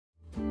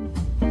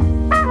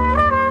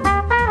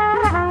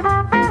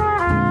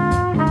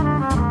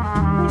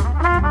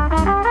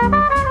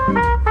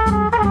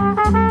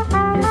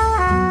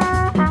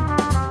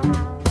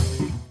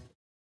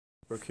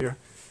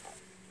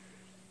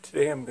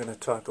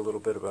talk a little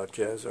bit about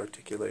jazz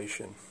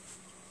articulation.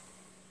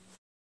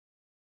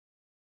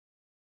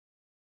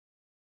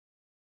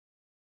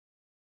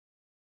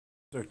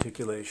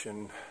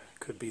 Articulation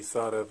could be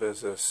thought of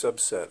as a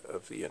subset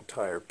of the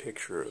entire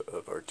picture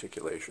of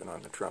articulation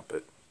on the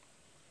trumpet.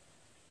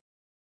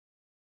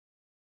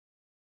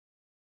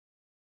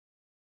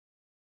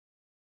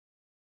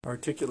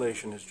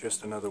 Articulation is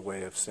just another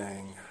way of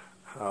saying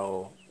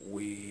how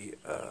we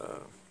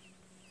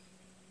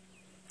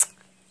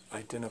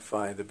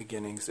identify the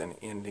beginnings and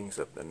endings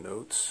of the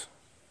notes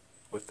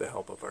with the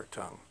help of our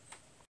tongue.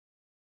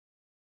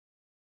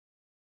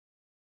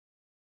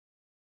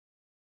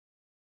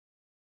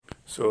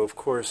 So, of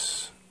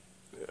course,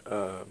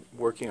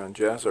 working on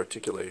jazz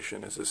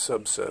articulation is a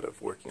subset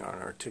of working on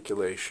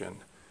articulation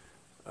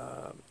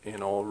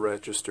in all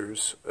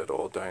registers at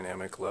all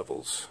dynamic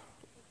levels.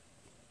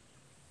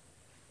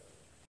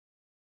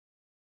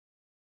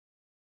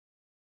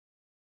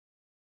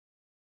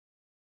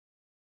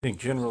 I think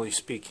generally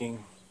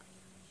speaking,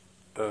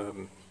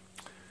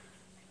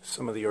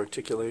 some of the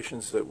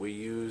articulations that we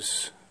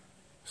use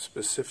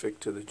specific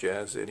to the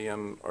jazz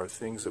idiom are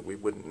things that we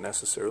wouldn't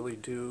necessarily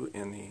do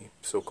in the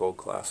so-called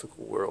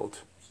classical world.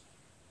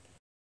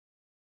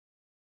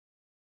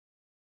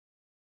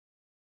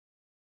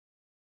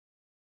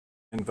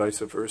 And vice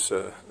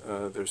versa,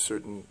 there's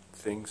certain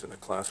things in the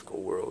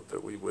classical world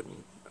that we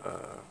wouldn't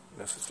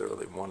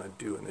necessarily want to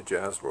do in the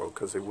jazz world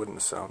because they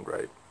wouldn't sound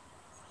right.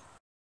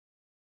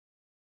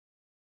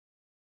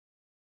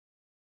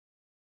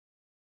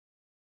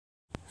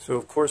 So,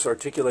 of course,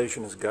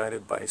 articulation is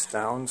guided by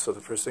sound, so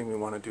the first thing we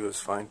want to do is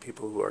find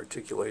people who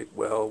articulate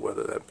well,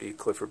 whether that be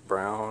Clifford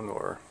Brown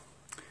or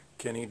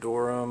Kenny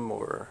Dorham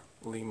or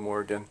Lee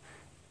Morgan,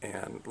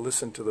 and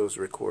listen to those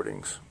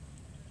recordings.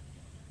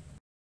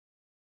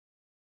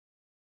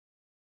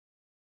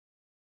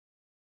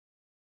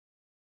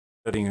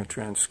 Studying a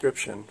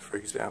transcription, for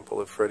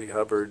example, of Freddie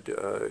Hubbard,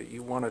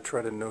 you want to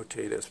try to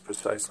notate as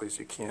precisely as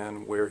you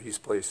can where he's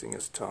placing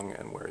his tongue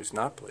and where he's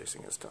not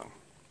placing his tongue.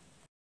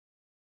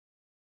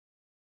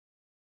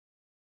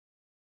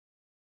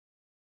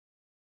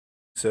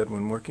 Said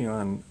when working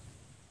on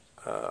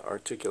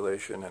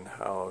articulation and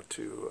how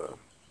to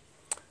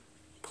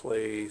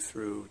play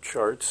through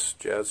charts,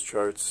 jazz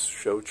charts,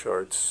 show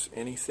charts,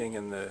 anything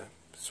in the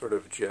sort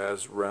of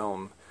jazz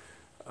realm,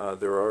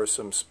 there are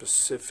some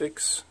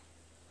specifics.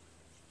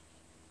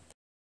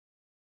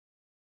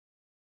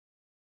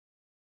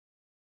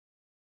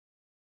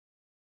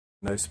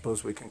 And I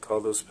suppose we can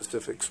call those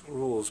specifics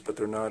rules, but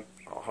they're not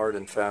hard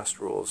and fast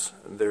rules.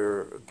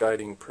 They're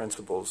guiding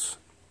principles.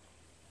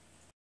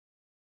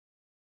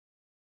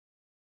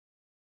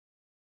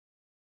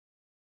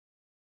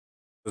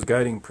 Those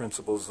guiding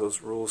principles,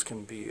 those rules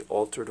can be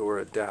altered or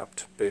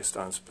adapted based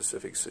on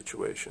specific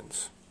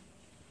situations.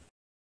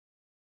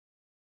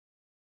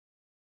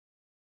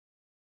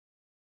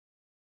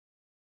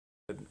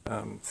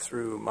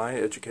 Through my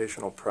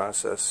educational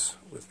process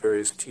with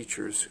various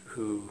teachers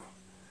who,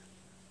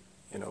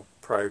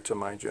 prior to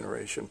my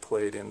generation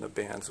played in the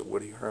bands of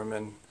Woody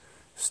Herman,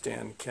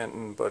 Stan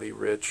Kenton, Buddy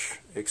Rich,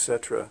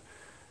 etc.,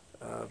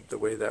 the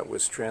way that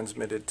was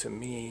transmitted to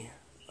me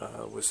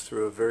was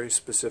through a very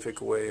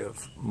specific way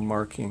of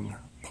marking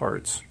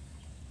parts.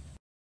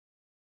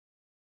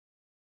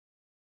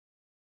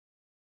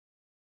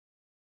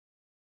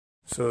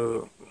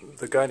 So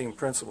the guiding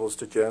principles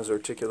to jazz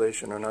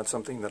articulation are not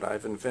something that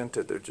I've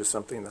invented, they're just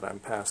something that I'm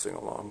passing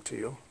along to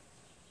you.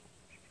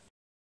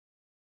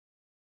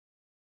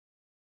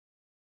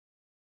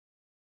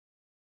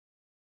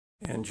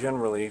 And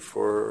generally,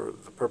 for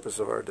the purpose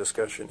of our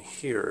discussion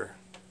here,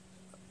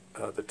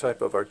 the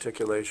type of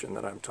articulation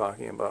that I'm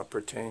talking about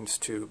pertains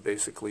to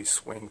basically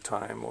swing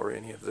time or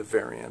any of the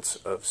variants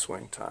of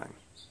swing time.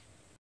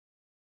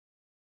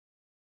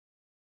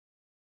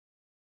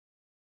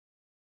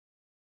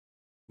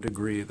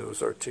 Degree,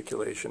 those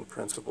articulation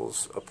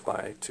principles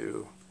apply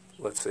to,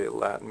 let's say,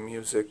 Latin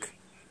music,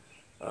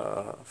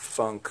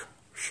 funk,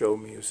 show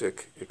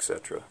music,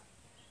 etc.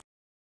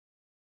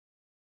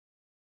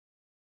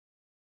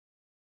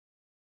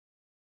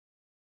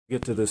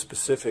 Get to the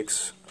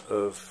specifics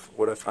of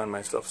what I find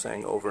myself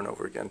saying over and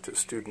over again to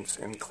students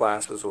in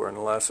classes or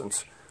in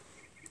lessons.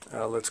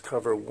 Let's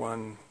cover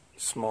one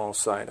small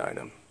side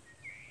item.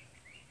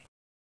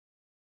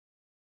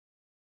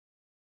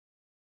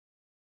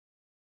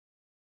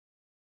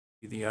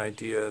 The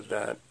idea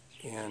that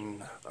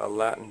in a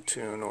Latin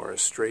tune or a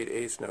straight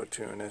eighth note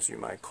tune, as you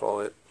might call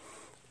it,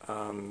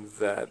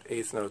 that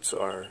eighth notes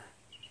are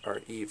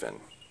even.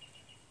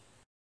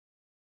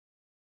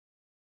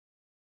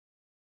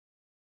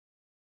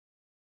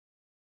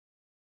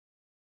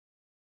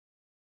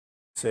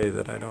 Say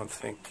that I don't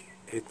think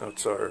eighth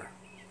notes are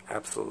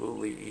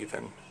absolutely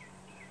even,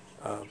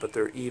 but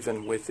they're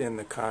even within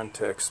the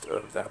context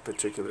of that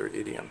particular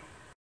idiom.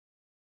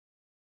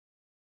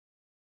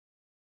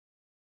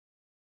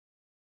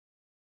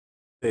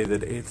 Say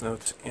that eighth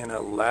notes in a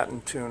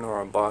Latin tune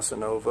or a bossa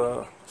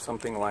nova,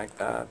 something like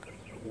that,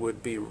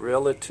 would be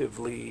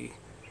relatively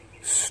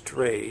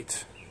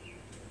straight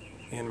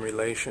in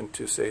relation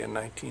to, say, a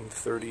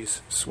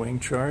 1930s swing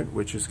chart,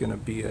 which is going to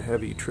be a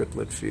heavy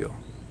triplet feel.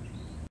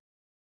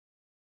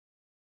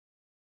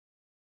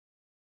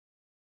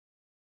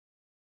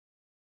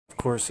 Of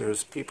course,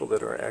 there's people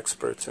that are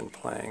experts in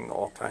playing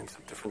all kinds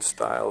of different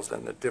styles,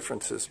 and the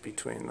differences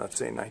between, let's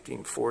say,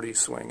 1940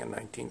 swing and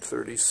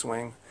 1930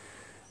 swing.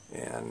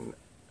 And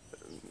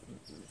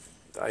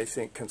I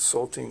think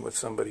consulting with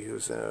somebody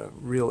who's a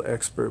real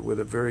expert with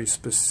a very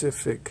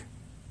specific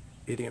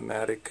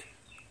idiomatic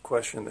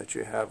question that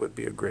you have would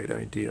be a great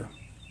idea.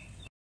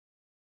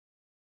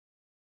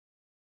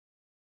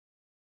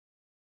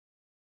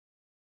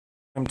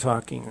 What I'm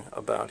talking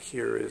about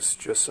here is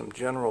just some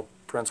general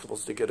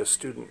principles to get a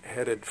student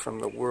headed from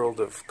the world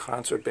of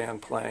concert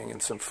band playing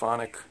and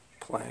symphonic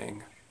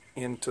playing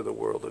into the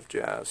world of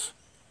jazz.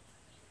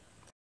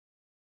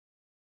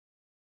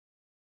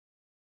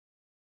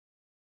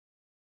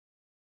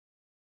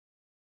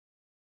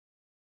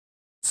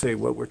 Say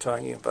what we're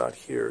talking about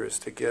here is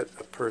to get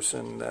a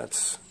person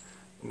that's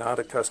not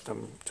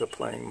accustomed to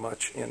playing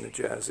much in the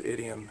jazz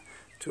idiom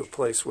to a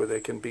place where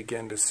they can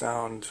begin to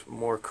sound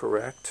more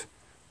correct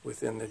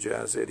within the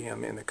jazz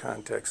idiom in the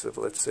context of,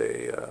 let's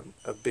say,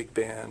 a big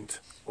band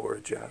or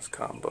a jazz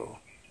combo.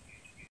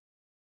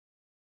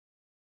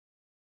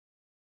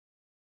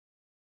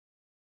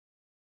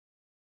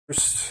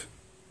 First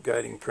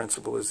guiding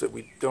principle is that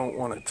we don't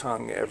want to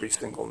tongue every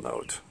single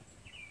note,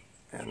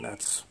 and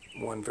that's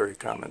one very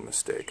common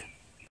mistake.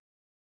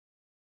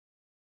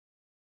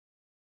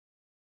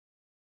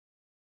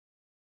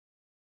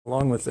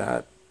 Along with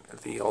that,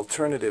 the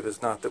alternative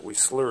is not that we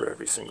slur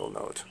every single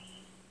note.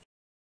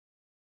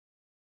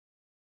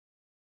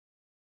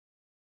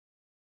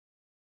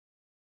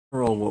 In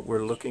general, what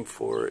we're looking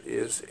for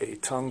is a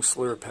tongue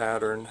slur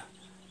pattern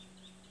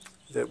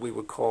that we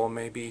would call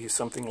maybe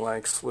something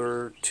like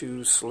slur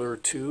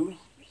 2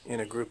 in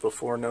a group of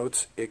 4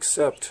 notes,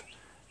 except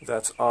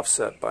that's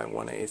offset by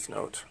 1/8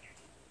 note.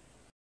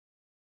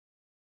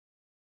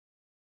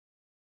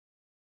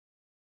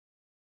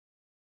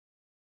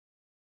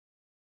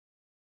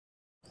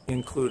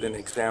 Include an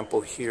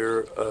example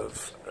here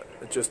of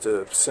just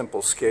a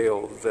simple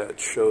scale that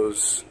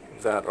shows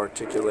that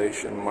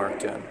articulation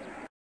marked in.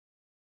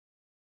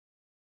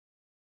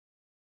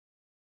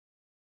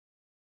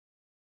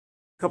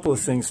 A couple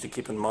of things to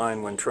keep in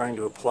mind when trying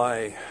to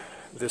apply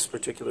this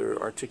particular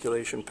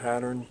articulation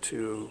pattern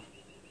to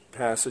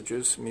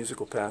passages,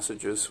 musical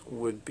passages,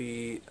 would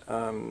be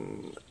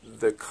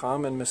the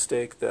common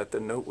mistake that the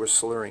note we're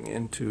slurring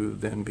into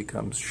then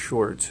becomes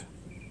short.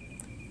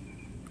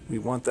 We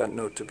want that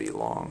note to be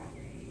long.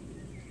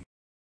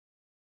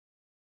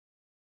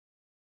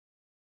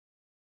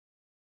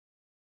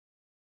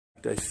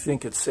 I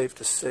think it's safe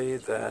to say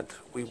that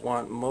we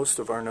want most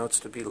of our notes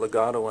to be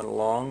legato and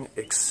long,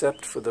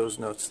 except for those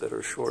notes that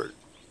are short.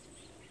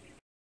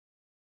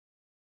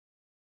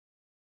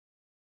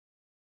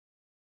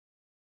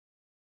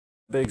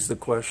 Begs the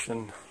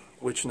question,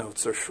 which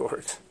notes are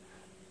short?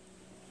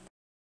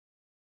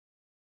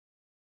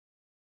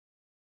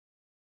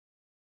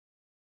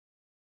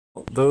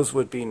 Those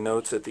would be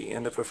notes at the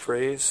end of a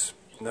phrase,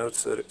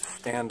 notes that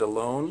stand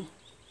alone,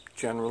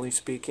 generally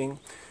speaking,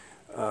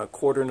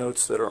 quarter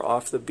notes that are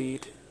off the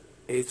beat,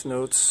 eighth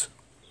notes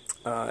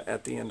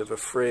at the end of a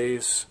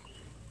phrase,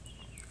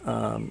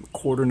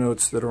 quarter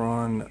notes that are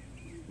on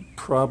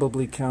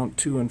probably count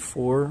 2 and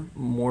 4,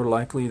 more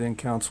likely than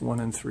counts 1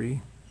 and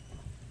 3.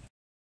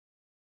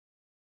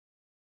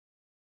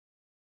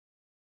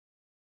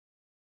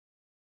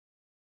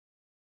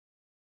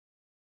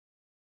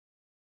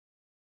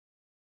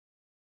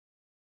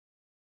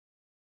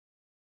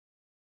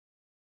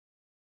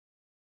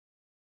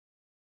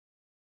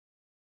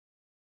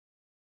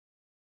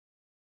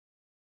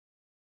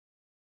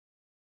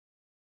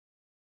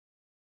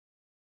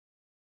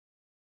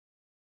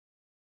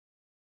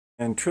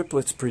 And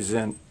triplets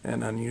present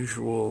an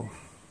unusual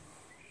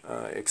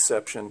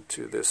exception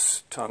to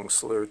this tongue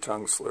slur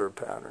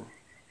pattern.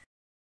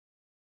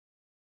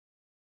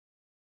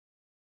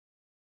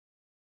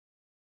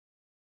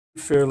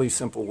 Fairly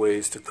simple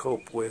ways to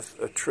cope with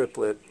a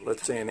triplet,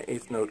 let's say an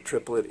eighth note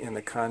triplet in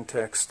the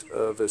context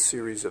of a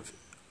series of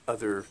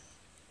other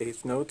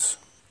eighth notes.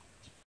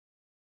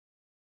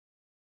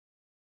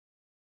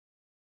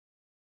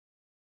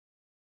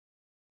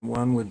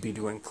 One would be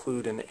to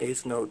include an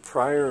eighth note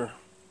prior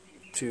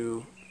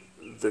to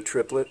the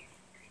triplet,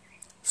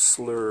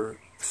 slur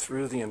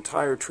through the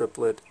entire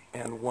triplet,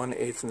 and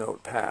 1/8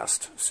 note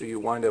past. So you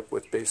wind up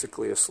with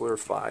basically a slur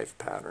 5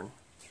 pattern.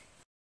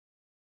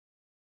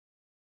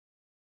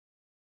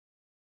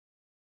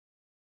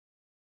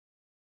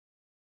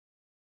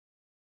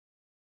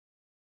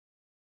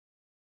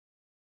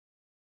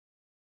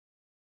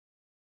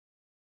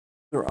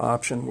 Another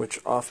option, which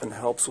often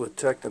helps with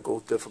technical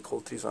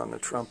difficulties on the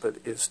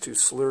trumpet, is to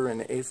slur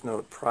an eighth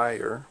note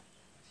prior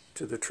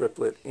to the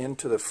triplet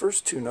into the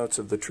first 2 notes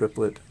of the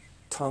triplet,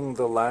 tongue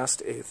the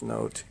last eighth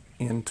note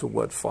into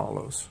what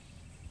follows.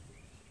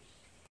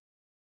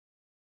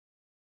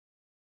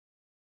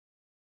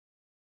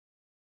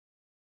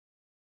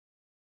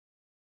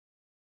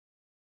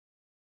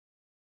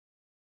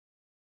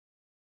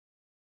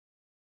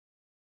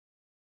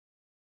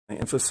 I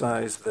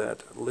emphasize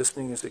that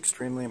listening is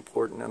extremely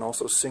important, and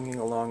also singing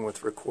along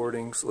with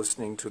recordings,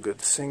 listening to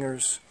good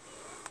singers.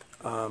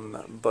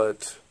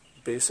 But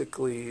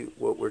basically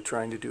what we're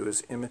trying to do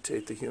is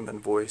imitate the human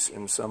voice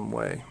in some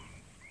way.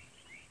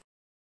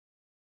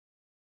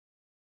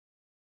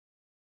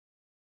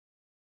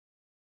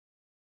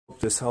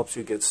 This helps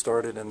you get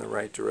started in the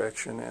right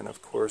direction, and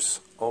of course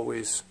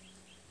always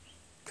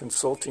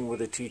consulting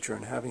with a teacher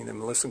and having them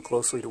listen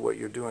closely to what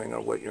you're doing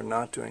or what you're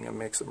not doing and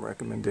make some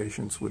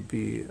recommendations would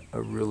be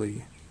a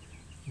really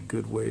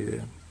good way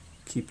to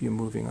keep you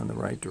moving on the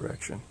right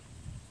direction.